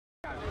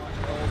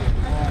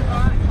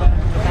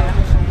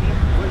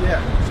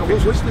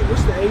What's the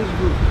age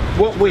group?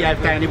 What we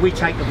have down here, we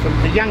take them from,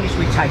 the youngest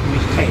we take them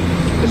is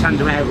 10. It's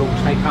under our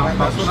rules, they can't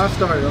box. That's when I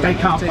started. They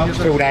can't box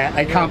till that,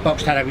 they can't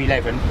box till they're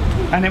 11.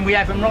 And then we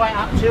have them right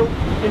up till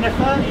in their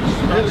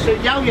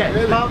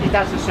 30s. Marty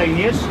does the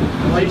seniors,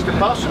 he's the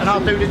boss, and I'll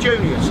do the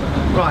juniors.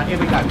 Right, here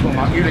we go. Come on,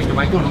 Mark, you lead the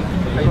way. Go on.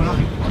 Go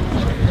on.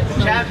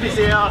 Champ is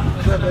here.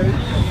 What's up, baby?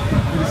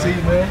 Good to see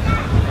you, man.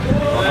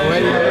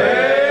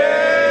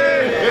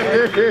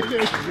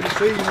 Good to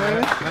see you,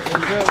 man.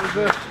 What's up? What's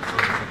up?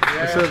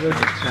 What's up, man?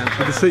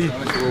 Good to see you.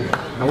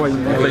 How are you,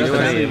 man? Good to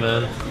see you,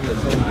 man.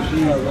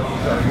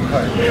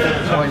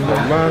 How are you, man?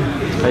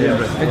 How you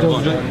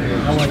doing?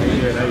 How are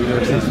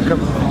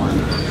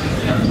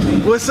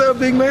you? What's up,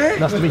 big man?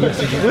 Nice to meet you.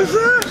 What's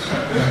up?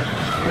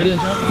 How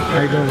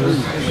you doing, man?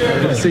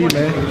 Good to see you,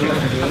 man.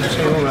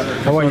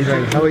 How are you,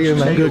 man? How are you,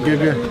 man? Good, good,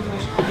 good.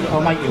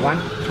 I'll make you one.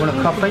 Do you want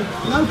a coffee?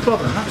 No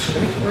problem.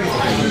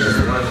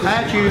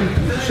 How do you...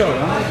 Sorry.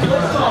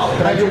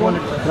 How do you want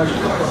it?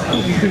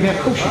 You can get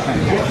push it, man.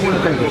 What do you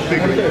want to do? You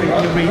want to do it in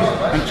the ring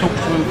and talk to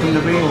them from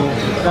the ring, or...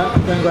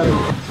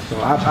 So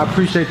I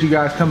appreciate you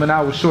guys coming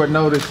out with short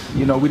notice.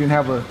 You know, we didn't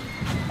have a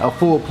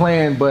full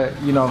plan, but,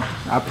 you know,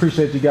 I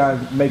appreciate you guys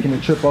making the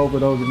trip over,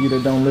 those of you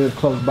that don't live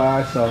close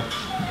by. So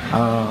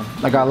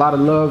I got a lot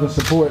of love and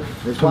support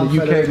from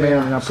the UK,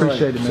 man, and I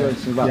appreciate it, man.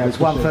 There's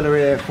one fella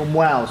here from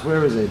Wales.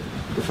 Where is he?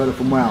 The fella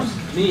from Wales.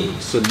 Me.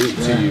 Salute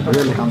to you.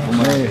 Really come from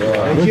Wales.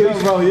 Thank you,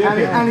 bro.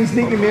 And he's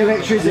nicking me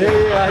electricity.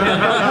 Yeah,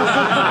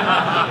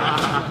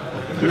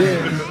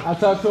 I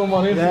talked to him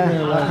on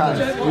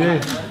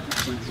Instagram.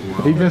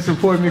 He's been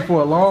supporting me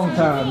for a long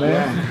time,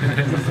 man.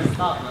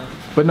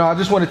 But no, I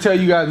just want to tell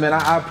you guys, man,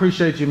 I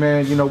appreciate you,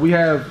 man. You know, we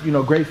have, you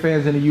know, great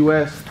fans in the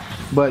U.S.,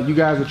 but you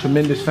guys are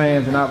tremendous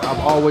fans, and I've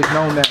always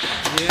known that.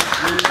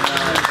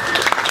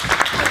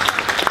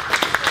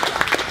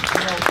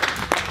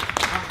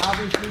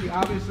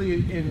 Obviously,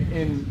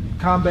 in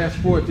combat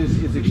sports,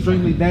 is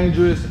extremely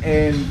dangerous,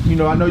 and you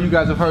know, I know you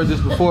guys have heard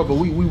this before, but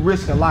we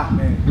risk a lot,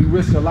 man. We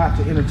risk a lot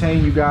to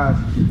entertain you guys,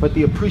 but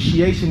the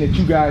appreciation that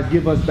you guys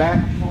give us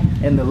back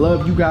and the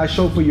love you guys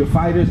show for your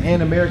fighters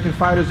and American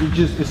fighters is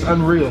just, it's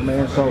unreal,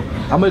 man. So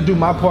I'm gonna do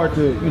my part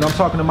to, you know, I'm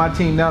talking to my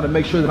team now to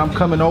make sure that I'm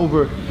coming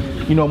over,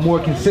 you know, more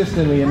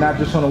consistently and not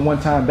just on a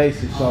one-time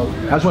basis. So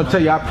I just want to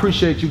tell you, I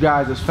appreciate you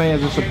guys as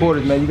fans and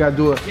supporters, man. You guys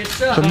do a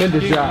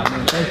tremendous job,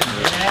 man. Thank you.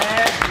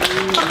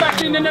 Come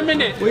back in a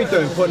minute. What are you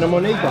doing? Putting them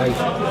on these guys?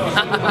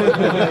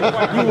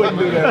 You wouldn't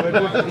do that, would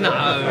you? No.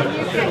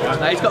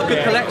 He's got a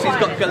good collection. He's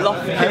got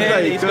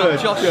Golovkin, he's got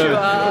Joshua.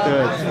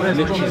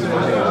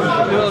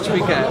 Who else we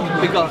get?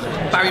 We got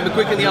Barry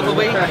McGuigan the other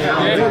week.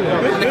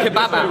 The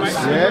kebab house.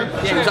 Yeah,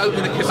 he was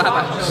opening the kebab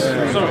house.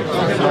 Sorry.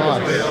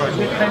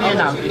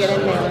 Get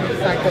in there.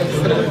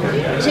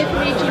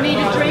 Tiffany, do you need a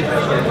drink?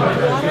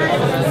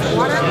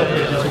 Water?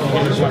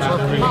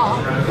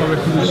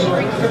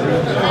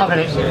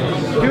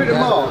 Give it to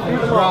Mark.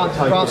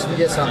 Grant to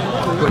get some.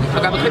 I'll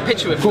grab a quick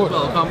picture with him as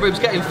well. Come on, Rubes,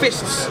 get him.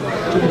 Fists.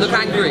 Look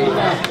angry. Look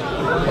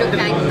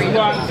angry. Look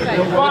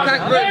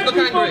angry. Look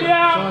angry.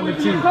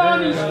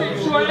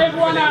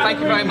 Thank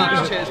you very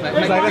much. Cheers,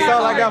 mate. That's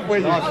all I got for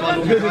you.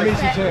 Good to meet you,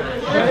 champ.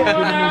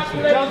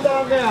 Jump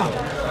down now.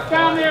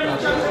 Down there and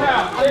jump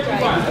out.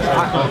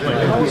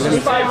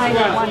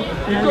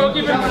 You've got to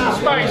give him some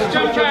space.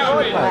 Jump out of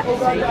it.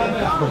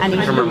 And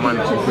he's too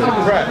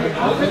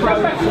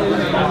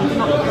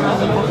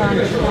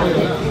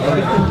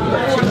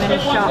many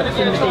shots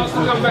in the distance.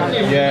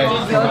 Yeah,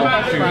 good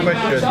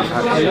question.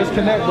 Let's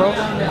connect, bro.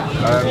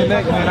 Let's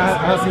connect, man. I'll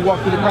help you walk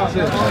through the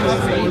process.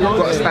 I've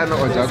got to stand up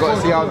on you. I've got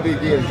to see how big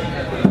he is.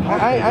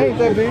 I ain't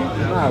that big.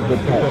 Nah, good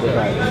pass, good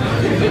pass.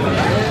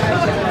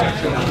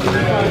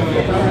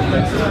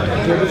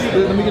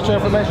 Let me get your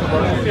information, bro.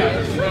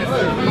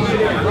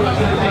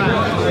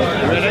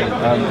 Ready?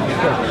 Yeah.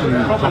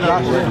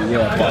 You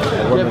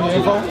have any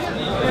info?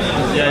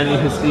 Yeah, I need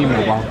his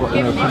email, but I've got no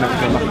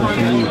connection, nothing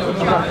from you.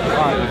 Alright.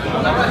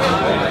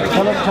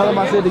 Tell him I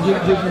said to give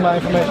you my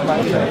information by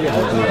email. Yeah,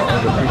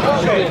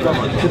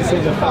 good to see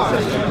you.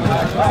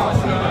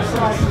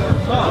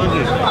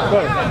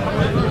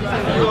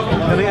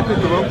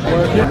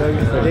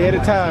 Day at a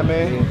time,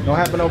 man. Don't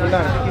happen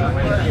overnight.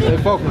 Stay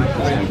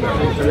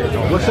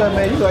focused. What's up,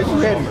 man? You like you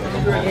ready?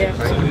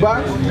 Yeah. You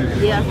box?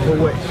 Yeah. For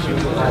what?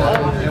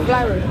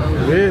 Flyweight.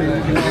 Really?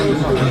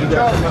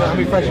 How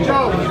many fights you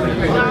got? No,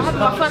 I had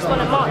my first one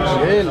in March.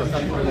 Really?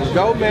 Let's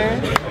go,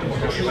 man.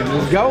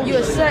 Let's go. You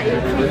were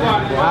certain cream.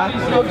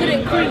 No,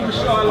 didn't cream.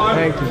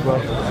 Thank you, bro.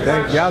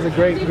 Thank you. That was a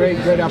great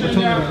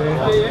opportunity,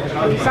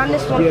 man. Send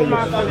this one for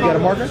my You got a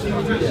marker? You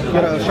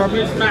got a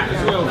Sharpie?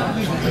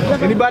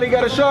 Anybody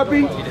got a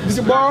Sharpie? You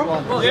can borrow?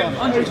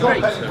 Yeah, it's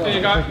great. There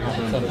you go.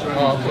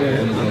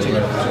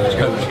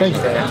 Thank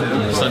you.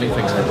 Sonny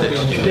thinks of this.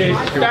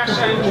 Dash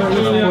and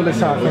Pull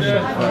this out, because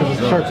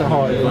the shirts are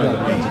hard.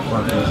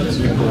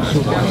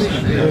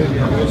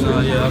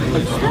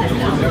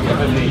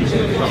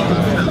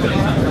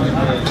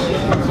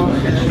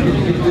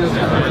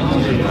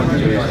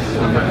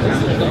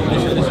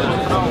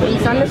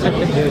 He's on this one.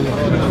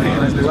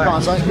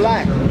 Can't say it's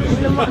black.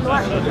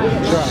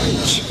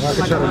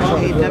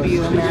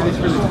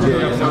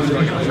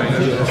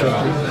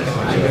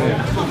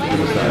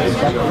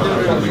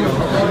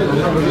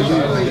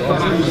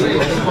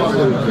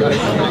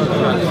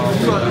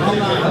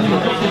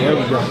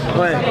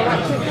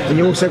 And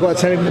you also got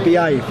to tell him to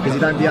behave, because he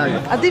don't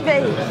behave. I do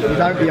behave. You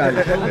don't behave.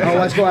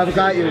 Otherwise, got to have a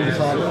go at you all the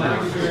time.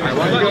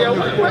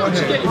 Where did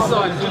you get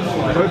inside?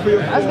 Go for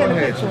your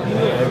forehead.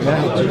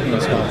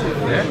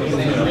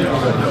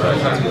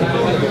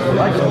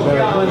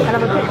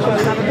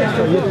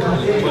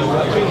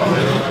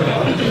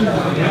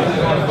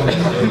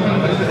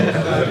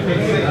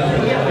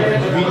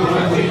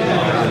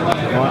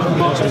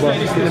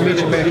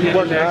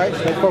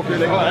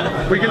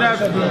 We can have.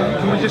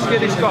 Can we just get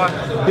this guy?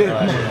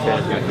 Yeah.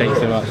 Thanks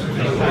so much.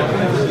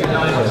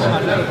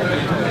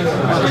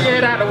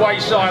 Get out of the way,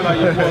 Silo.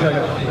 You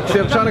boy. See,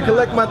 I'm trying to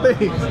collect my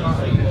things.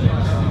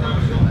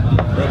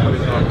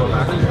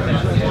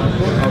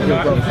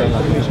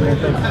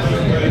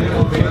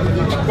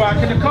 Right,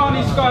 can the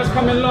Carney's guys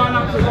come in line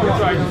up to the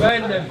train?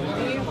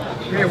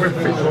 Yeah, we're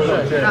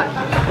Fitzroy.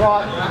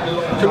 Right.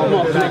 Two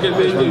more. Can I get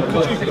me? Can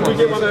we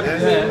get one of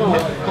them?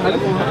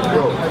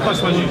 I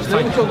suppose you just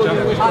take it.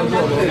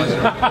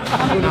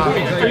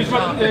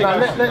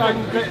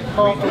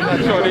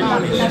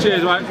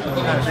 Cheers, mate.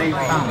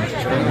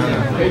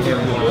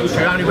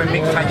 Only when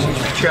Mick takes his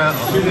shirt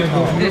off.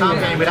 I'm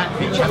going with that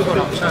picture. I've got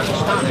up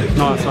certain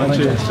Nice one,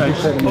 cheers.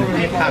 Thanks.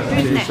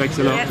 Thanks a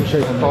lot.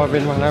 Appreciate it. 5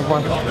 in, have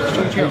one. You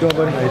got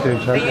buddy? How you doing,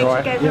 Chase? You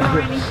alright? Yeah.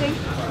 Or anything?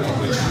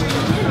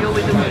 You're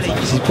with the Willie.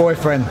 It's his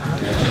boyfriend.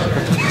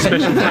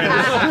 Special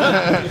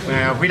friends.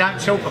 Well, we don't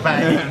talk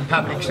about it in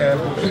public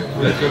circles.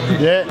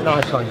 Yeah,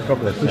 nice one. God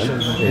bless you.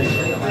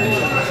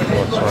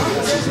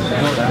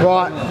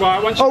 Right.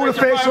 All the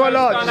Fitzroy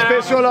Lodge.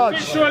 Fitzroy Lodge.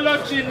 Fitzroy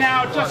Lodge in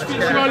now. Just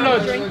Fitzroy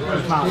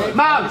Lodge.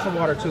 Mum! Some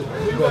water too.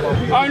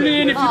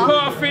 Only in if you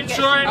put a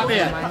Fitzroy.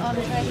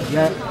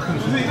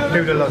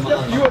 Do the lodge.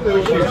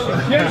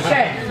 You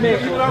set.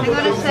 Hang on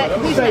a sec.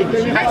 Who's next?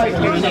 Nice to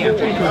meet you.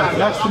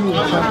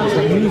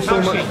 Thank you so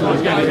much for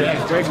this.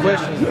 Great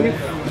question.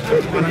 If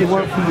it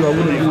weren't for you, I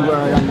wouldn't be where I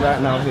am right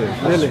now here.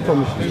 Really? I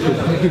promise you.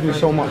 You give me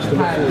so much to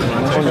look forward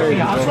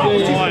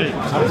to.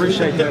 I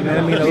appreciate that, man.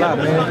 It means a lot,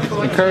 man.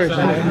 Encouraging,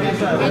 man.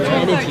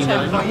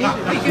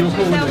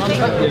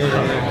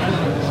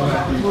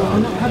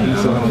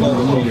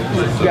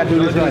 You gotta do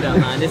this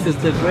right. This is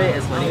the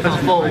greatest one. You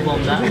can't fall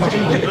bomb that.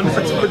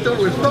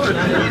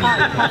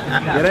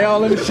 Yeah, they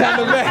all in the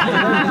channel,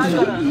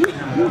 man.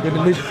 Good to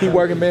meet you. Keep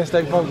working, man.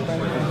 Stay focused.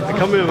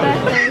 Come here, man.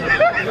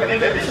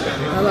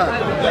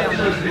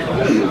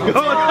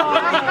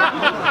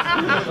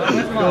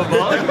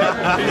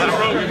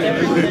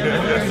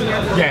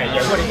 Yeah,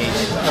 what it is.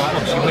 Right,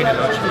 obviously win a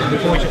lodge. The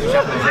boys at the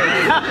top.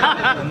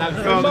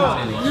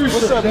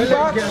 What's up, you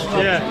box?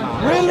 Yeah.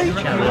 Really?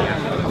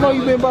 How long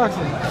you been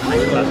boxing?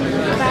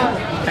 About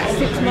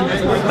 6 months.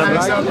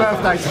 It's her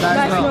birthday today.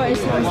 That's not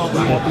his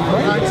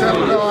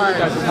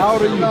How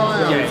old are you?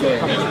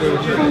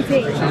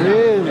 14.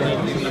 Really?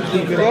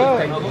 Keep it up.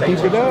 Keep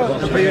it up.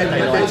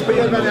 Let's be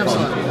on the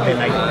outside.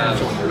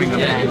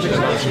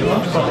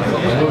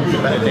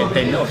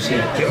 Then obviously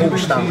it all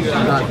starts.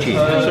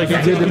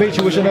 Good to meet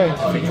you. What's your name?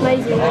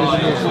 Amazing.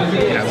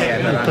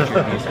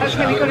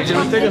 Okay, we've got a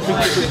chance.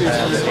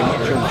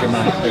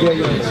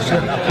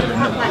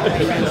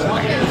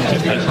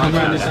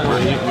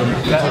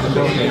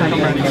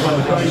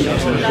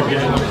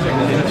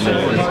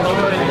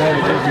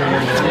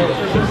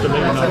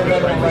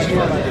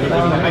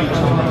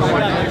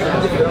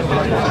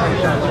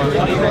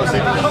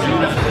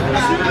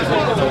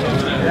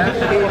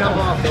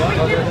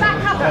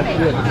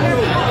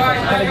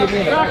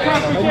 Back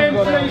up again,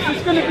 please.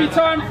 There's going to be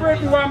time for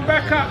everyone.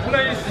 Back up,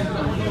 please.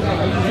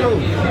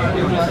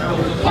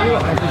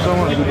 Thank you so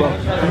much, bro.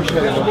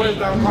 Appreciate it.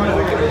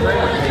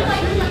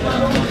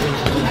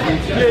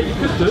 Yeah, you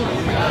could do.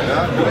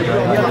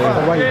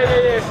 Yeah.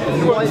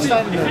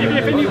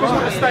 If anyone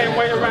wants to stay and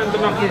wait around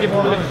enough and give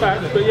them a lift back,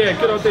 but yeah,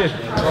 good idea.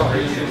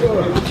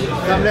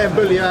 Come there and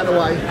bully you out of the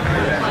way.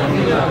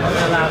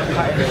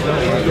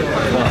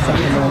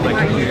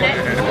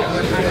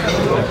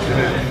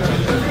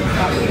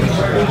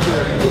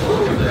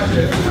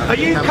 Are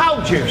you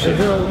cold juice? Yeah,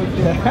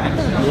 I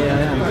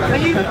am. Are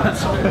you?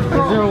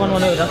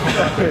 0110, that's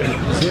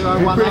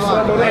my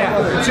Yeah,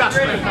 just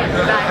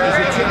that is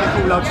a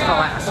typical lodge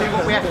fight. See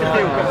what we have to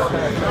deal with.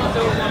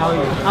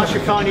 I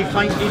should find he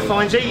finds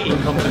eating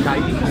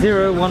complicated.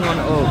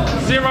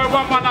 0110.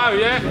 0110,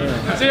 yeah?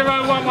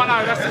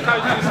 0110, that's the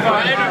code to this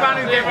fight.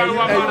 Everybody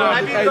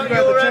 0110. Have you got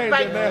your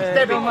bank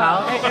debit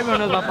card? Everyone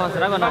knows my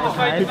password. I got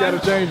nothing. You gotta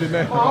change it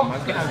now.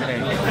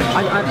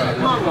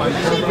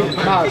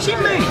 Is it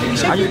me?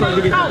 I just got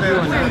to give you the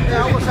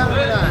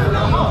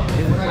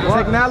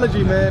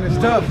Technology, man, it's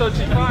tough.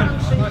 Dodgy fight.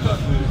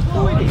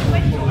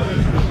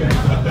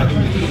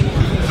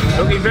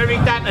 Looking very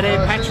dapper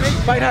there, Patrick.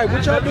 Fight Hype,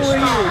 what y'all doing here?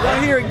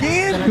 Y'all here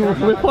again?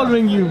 We're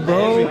following you,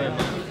 bro.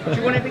 Do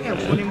you want anything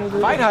else?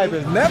 Fight Hype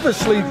is never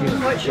sleeping.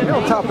 They're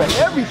on top of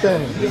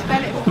everything.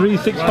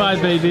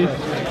 365, baby.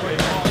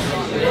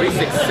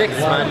 366,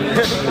 man.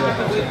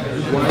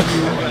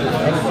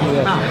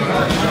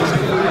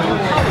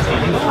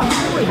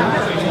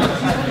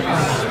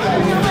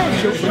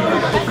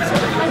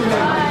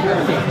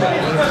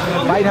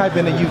 Fight Hype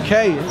in the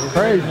UK is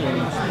crazy. I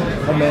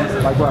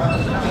mean, like what?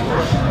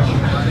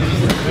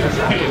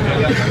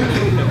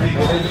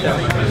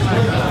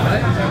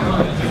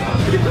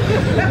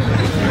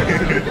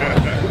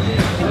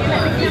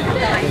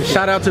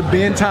 Shout out to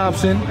Ben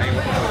Thompson,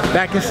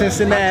 back in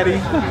Cincinnati,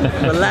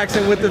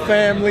 relaxing with the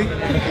family.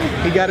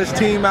 He got his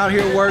team out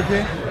here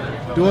working,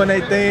 doing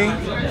their thing.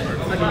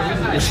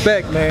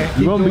 Respect, man.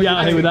 You won't be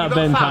out here without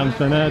Ben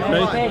Thompson, eh,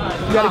 Trace?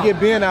 You gotta get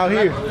Ben out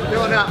here.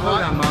 Hold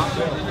on, Mark.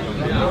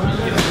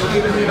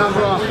 Give me your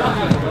number after.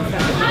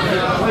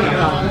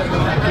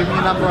 Give me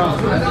your number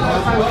after.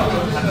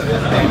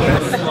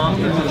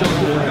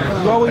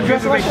 You always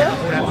dress like that?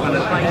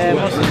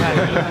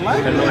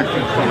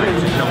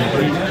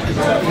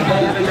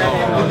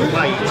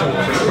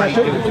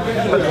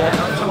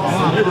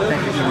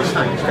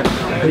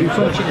 He was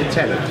watching the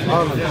telly, and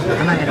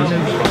they had a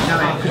news thing,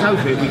 because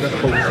over here we got the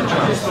balls and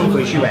trust,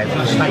 whereas you have a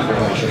state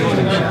relation.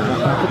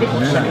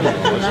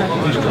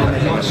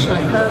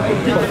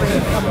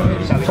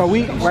 So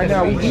we, right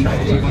now, we eat.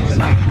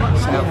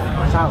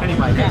 South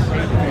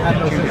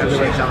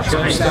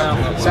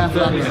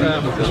London.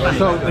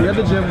 So the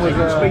other gym was,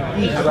 They're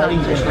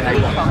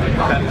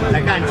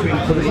going to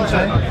include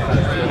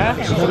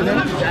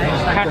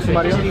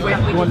somebody else? You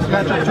want to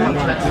catch up too?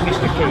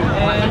 Mr. King.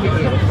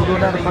 We're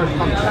going down the first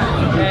pump.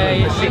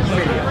 $6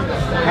 million.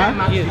 How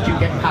much did you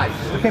get paid?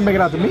 You can't make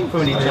it out to me.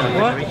 What? Who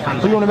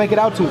you want to make it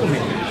out to? No. You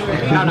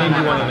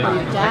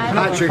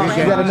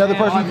got another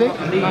person you think?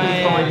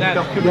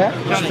 Yeah?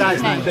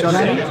 John's name. John,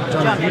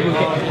 you will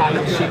get paid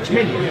 $6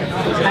 million.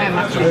 How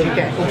much did you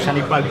get? Also,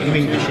 he broke in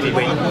English and he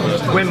went,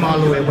 when my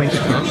lawyer went to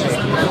him, he said,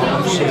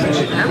 he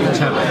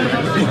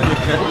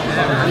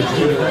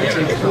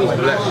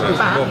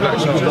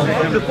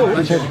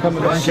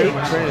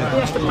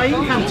has to pay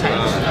income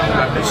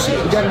tax. You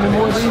got any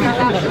more of these?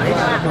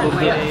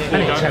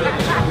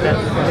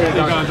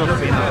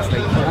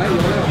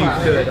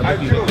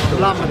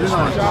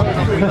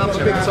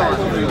 Big time.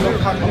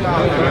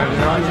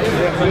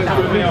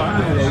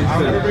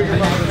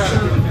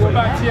 We're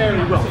back to you.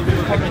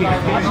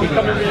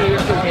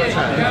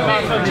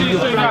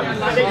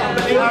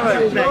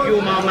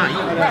 You're my mate.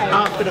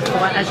 After the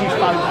fight, as you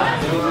spoke,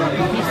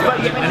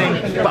 and then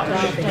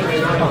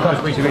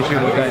bush. You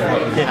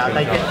know,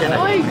 they get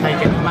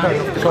money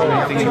off the fight.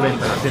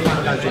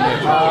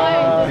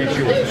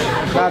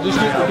 Now just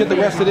get the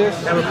rest of this.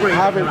 However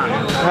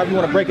you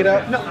want to break it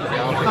up.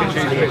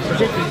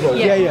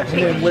 Yeah. And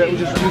then we'll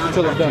just use it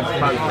till it's done.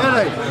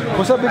 Hey,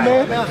 what's up, big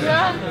man?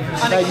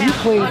 Now you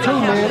clean too,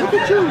 man. Look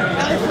at you.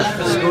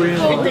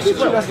 Look at you.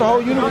 That's the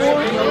whole uniform.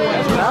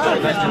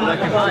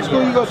 What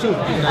school you go to?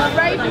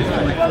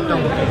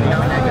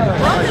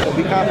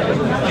 Be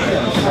confident.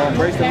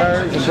 Embrace the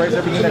nerves, embrace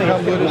everything that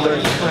comes with it,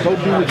 but go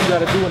do what you got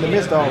to do in the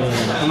midst of all of it.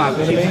 You know what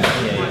I mean?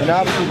 And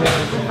obviously,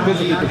 man,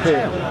 physically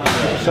prepared.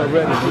 So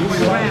ready.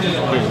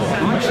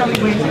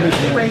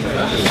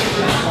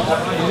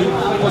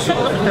 What's up?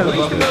 He's the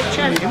world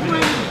champion. You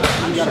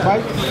got a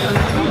fight?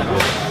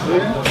 The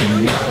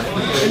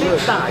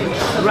next day,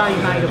 Ray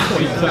made a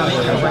point to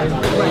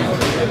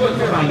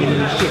training in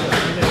the ship.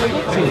 He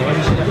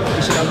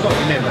said, I've got to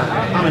remember,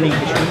 I'm an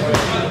Englishman,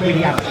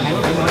 really have a really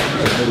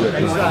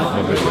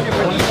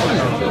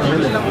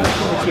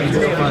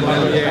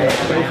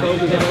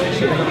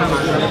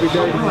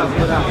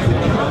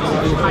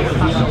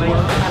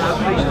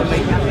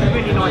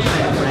nice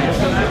man.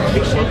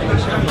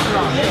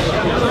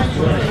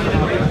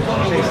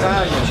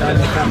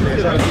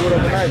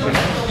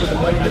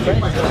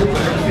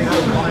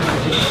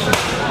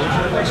 He said,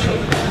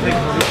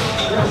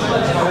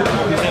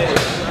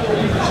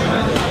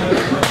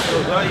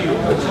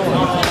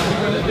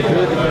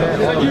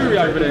 Yuri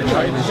over there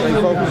training. Stay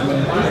focused,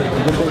 man.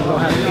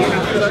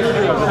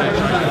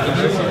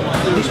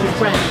 this was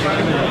brand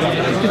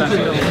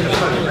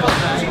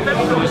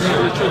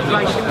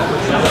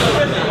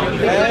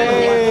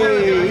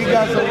Hey, we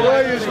got some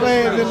Warriors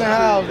fans in the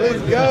house. Let's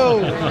go.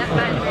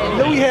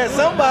 Knew we had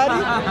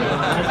somebody.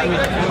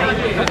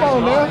 Come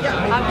on now.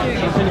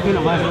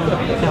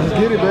 Let's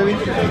get it, baby.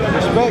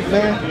 Respect,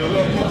 man.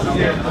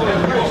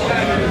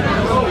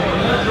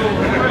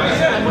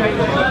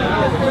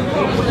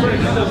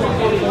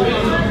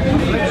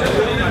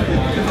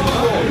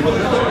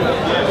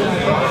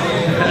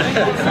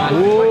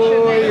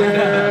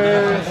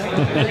 Warriors.